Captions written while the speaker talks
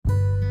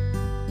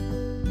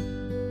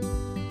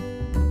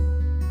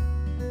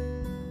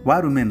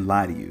Why do men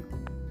lie to you?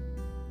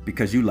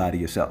 Because you lie to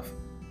yourself.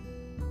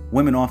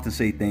 Women often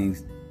say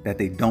things that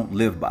they don't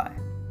live by.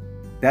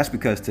 That's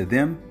because to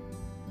them,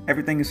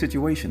 everything is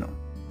situational.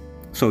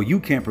 So you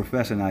can't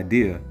profess an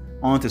idea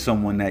onto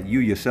someone that you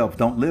yourself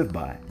don't live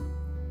by.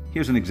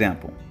 Here's an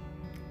example.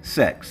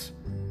 Sex.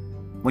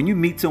 When you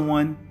meet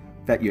someone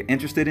that you're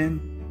interested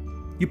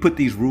in, you put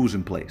these rules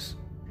in place.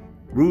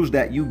 Rules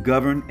that you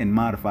govern and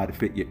modify to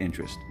fit your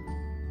interest.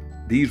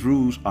 These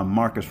rules are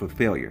markers for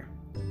failure,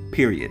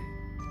 period.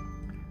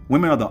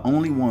 Women are the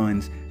only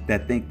ones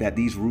that think that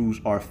these rules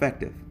are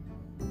effective.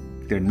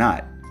 They're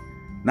not.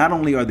 Not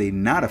only are they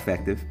not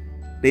effective,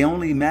 they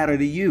only matter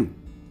to you,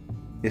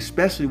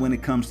 especially when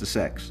it comes to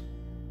sex.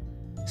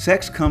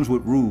 Sex comes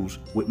with rules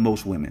with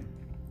most women.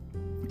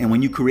 And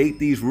when you create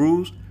these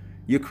rules,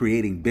 you're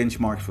creating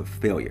benchmarks for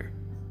failure.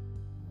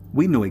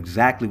 We know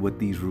exactly what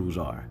these rules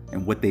are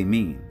and what they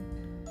mean.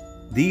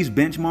 These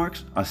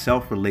benchmarks are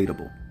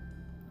self-relatable.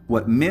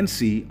 What men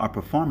see are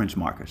performance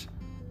markers.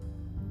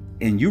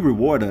 And you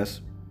reward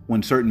us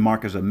when certain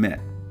markers are met.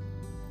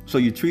 So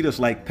you treat us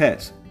like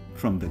pets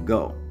from the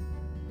go.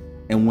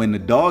 And when the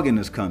dog in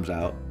us comes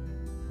out,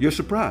 you're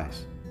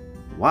surprised.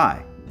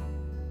 Why?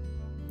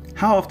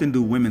 How often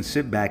do women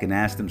sit back and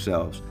ask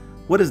themselves,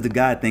 what does the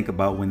guy think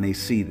about when they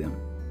see them?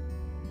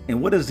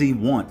 And what does he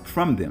want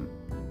from them?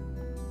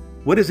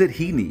 What is it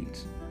he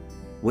needs?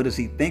 What does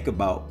he think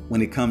about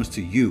when it comes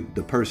to you,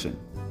 the person?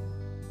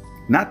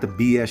 Not the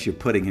BS you're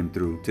putting him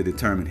through to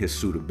determine his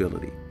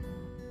suitability.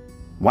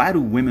 Why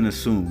do women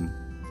assume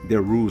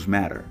their rules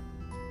matter?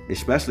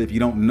 Especially if you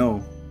don't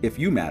know if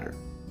you matter.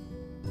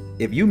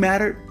 If you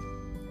mattered,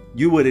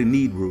 you wouldn't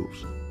need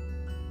rules.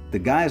 The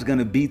guy is going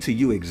to be to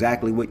you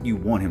exactly what you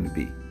want him to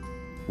be,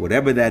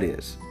 whatever that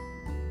is.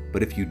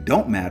 But if you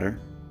don't matter,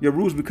 your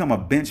rules become a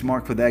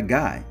benchmark for that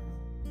guy.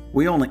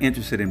 We're only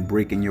interested in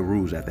breaking your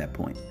rules at that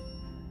point.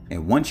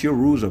 And once your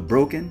rules are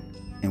broken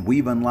and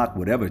we've unlocked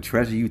whatever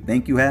treasure you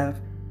think you have,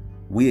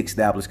 we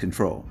establish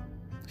control.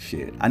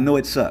 Shit, I know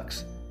it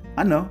sucks.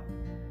 I know.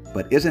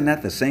 But isn't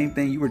that the same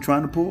thing you were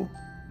trying to pull?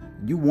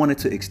 You wanted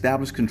to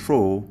establish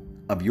control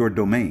of your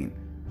domain.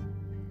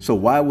 So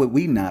why would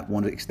we not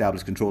want to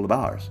establish control of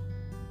ours?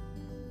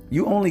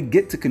 You only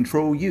get to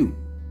control you.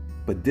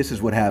 But this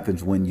is what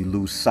happens when you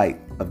lose sight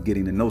of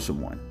getting to know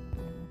someone.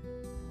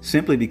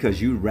 Simply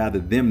because you'd rather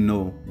them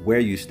know where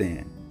you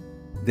stand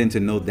than to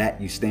know that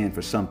you stand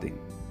for something.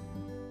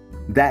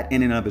 That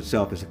in and of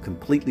itself is a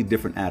completely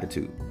different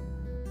attitude.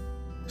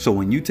 So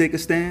when you take a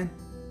stand,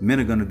 men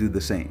are going to do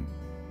the same.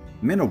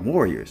 Men are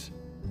warriors.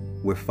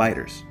 We're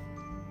fighters.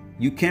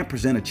 You can't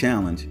present a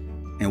challenge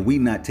and we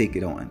not take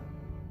it on.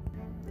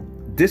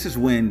 This is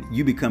when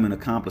you become an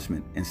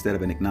accomplishment instead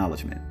of an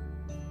acknowledgement.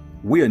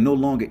 We are no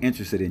longer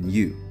interested in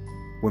you.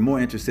 We're more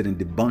interested in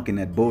debunking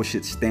that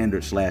bullshit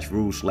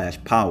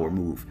standard/rule/power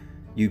move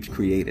you've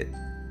created.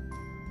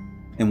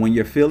 And when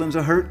your feelings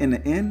are hurt in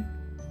the end,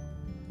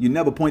 you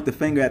never point the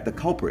finger at the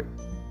culprit.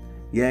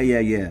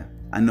 Yeah,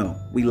 I know,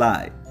 we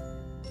lied.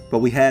 But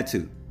we had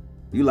to.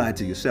 You lied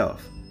to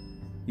yourself.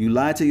 You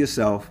lied to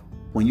yourself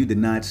when you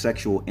denied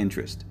sexual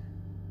interest.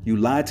 You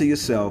lied to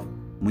yourself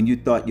when you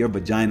thought your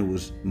vagina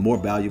was more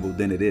valuable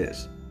than it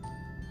is.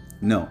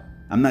 No,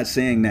 I'm not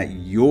saying that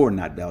you're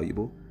not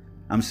valuable.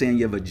 I'm saying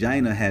your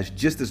vagina has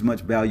just as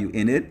much value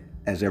in it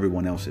as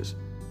everyone else's.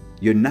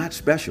 You're not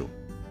special,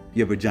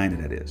 your vagina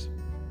that is.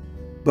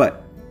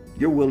 But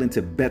you're willing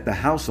to bet the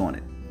house on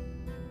it.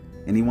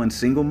 Anyone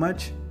single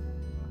much?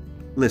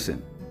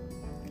 Listen,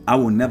 I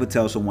will never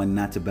tell someone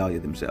not to value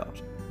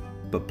themselves.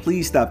 But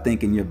please stop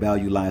thinking your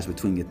value lies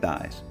between your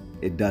thighs.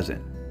 It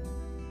doesn't.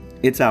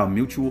 It's our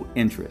mutual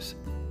interest,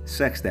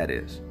 sex that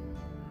is.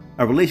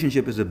 A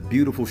relationship is a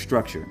beautiful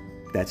structure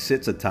that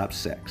sits atop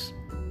sex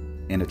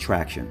and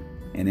attraction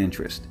and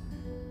interest.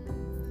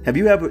 Have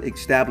you ever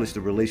established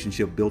a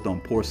relationship built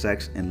on poor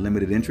sex and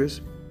limited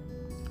interest?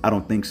 I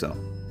don't think so.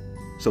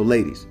 So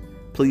ladies,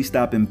 please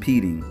stop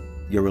impeding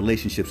your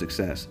relationship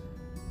success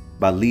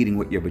by leading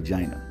with your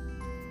vagina.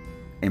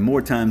 And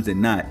more times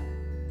than not,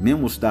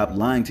 men will stop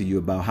lying to you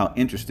about how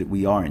interested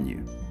we are in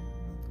you.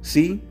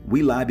 See,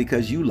 we lie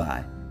because you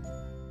lie.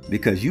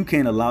 Because you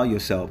can't allow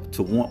yourself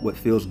to want what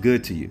feels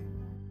good to you.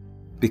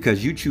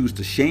 Because you choose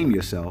to shame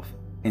yourself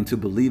into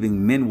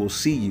believing men will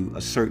see you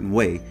a certain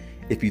way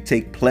if you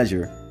take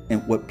pleasure in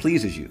what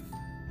pleases you.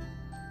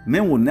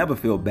 Men will never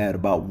feel bad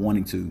about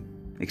wanting to,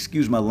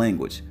 excuse my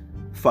language,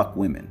 fuck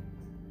women.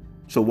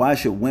 So why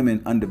should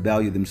women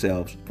undervalue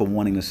themselves for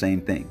wanting the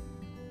same thing?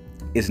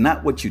 It's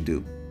not what you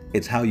do,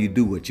 it's how you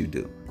do what you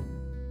do.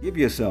 Give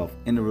yourself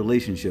in a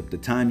relationship the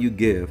time you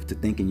give to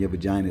thinking your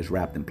vagina is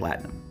wrapped in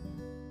platinum.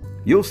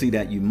 You'll see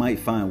that you might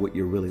find what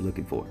you're really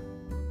looking for.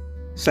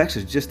 Sex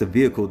is just a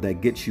vehicle that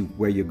gets you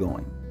where you're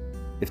going.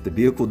 If the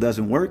vehicle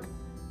doesn't work,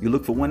 you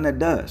look for one that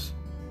does.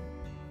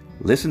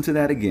 Listen to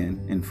that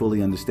again and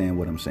fully understand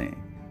what I'm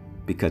saying,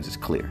 because it's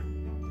clear.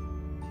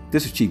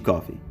 This is Cheap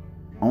Coffee.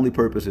 Only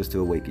purpose is to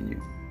awaken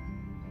you.